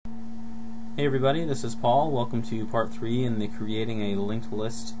Hey everybody, this is Paul. Welcome to part 3 in the creating a linked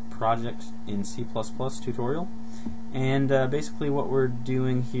list project in C++ tutorial. And basically what we're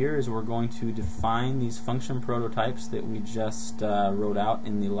doing here is we're going to define these function prototypes that we just wrote out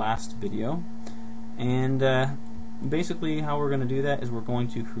in the last video. And basically how we're going to do that is we're going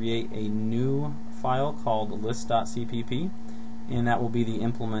to create a new file called list.cpp, and that will be the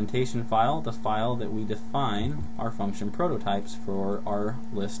implementation file, the file that we define our function prototypes for our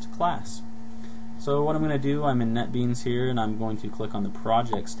list class. So what I'm going to do, I'm in NetBeans here, and I'm going to click on the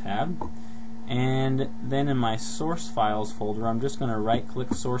Projects tab, and then in my Source Files folder I'm just going to right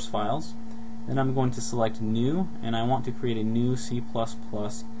click Source Files, then I'm going to select New, and I want to create a new C++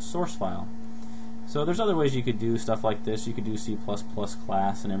 source file. So there's other ways you could do stuff like this. You could do C++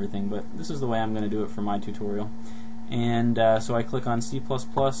 class and everything, but this is the way I'm going to do it for my tutorial. And so I click on C++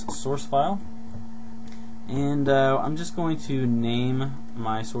 source file, and I'm just going to name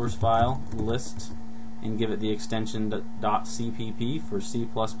my source file list and give it the extension .cpp for C++,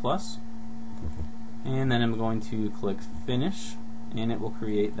 and then I'm going to click finish, and it will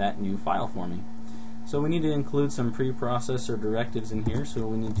create that new file for me. So we need to include some preprocessor directives in here, so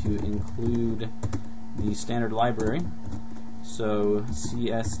we need to include the standard library. So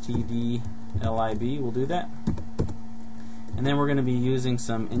cstdlib will do that. And then we're going to be using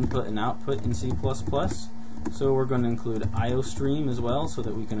some input and output in C++, so we're going to include IOStream as well so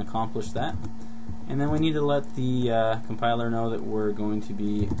that we can accomplish that. And then we need to let the compiler know that we're going to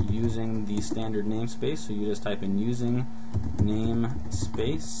be using the standard namespace, so you just type in using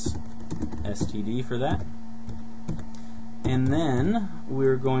namespace std for that. And then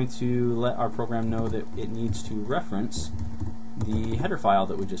we're going to let our program know that it needs to reference the header file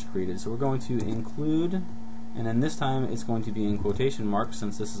that we just created. So we're going to include, and then this time it's going to be in quotation marks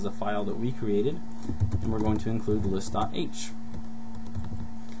since this is a file that we created, and we're going to include list.h.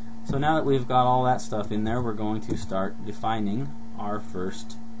 So now that we've got all that stuff in there, we're going to start defining our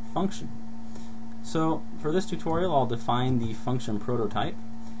first function. So for this tutorial I'll define the function prototype,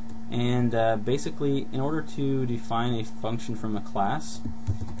 and basically in order to define a function from a class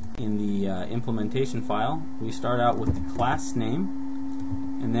in the implementation file, we start out with the class name,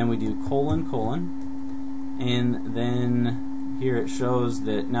 and then we do : and then here it shows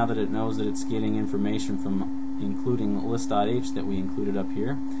that now that it knows that it's getting information from including list.h that we included up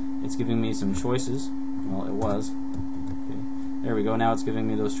here, it's giving me some choices. Well, it was. Okay. There we go, now it's giving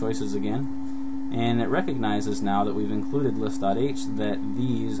me those choices again. And it recognizes now that we've included list.h that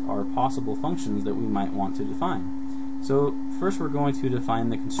these are possible functions that we might want to define. So first we're going to define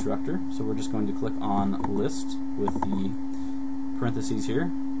the constructor, so we're just going to click on list with the parentheses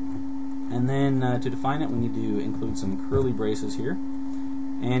here. And then to define it we need to include some curly braces here.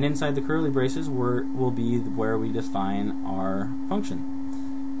 And inside the curly braces will be where we define our function.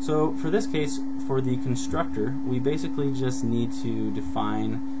 So for this case, for the constructor, we basically just need to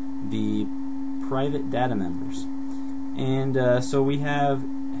define the private data members. And so we have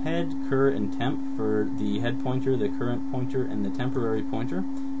head, cur, and temp for the head pointer, the current pointer, and the temporary pointer.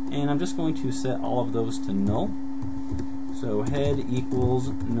 And I'm just going to set all of those to null. So head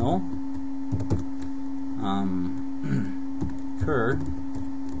equals null. Cur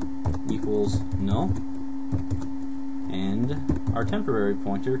equals null, and our temporary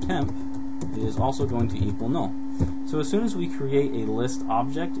pointer, temp, is also going to equal null. So as soon as we create a list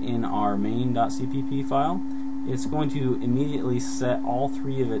object in our main.cpp file, it's going to immediately set all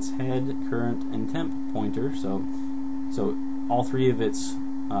three of its head, current, and temp pointer, so all three of its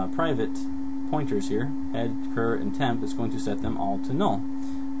private pointers here, head, cur, and temp, it's going to set them all to null.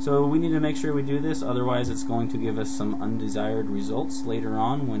 So we need to make sure we do this, otherwise it's going to give us some undesired results later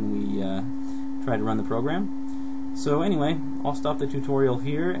on when we try to run the program. So anyway, I'll stop the tutorial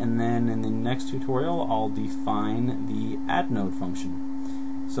here, and then in the next tutorial I'll define the addNode function.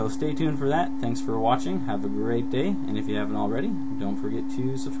 So stay tuned for that. Thanks for watching, have a great day, and if you haven't already, don't forget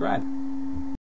to subscribe.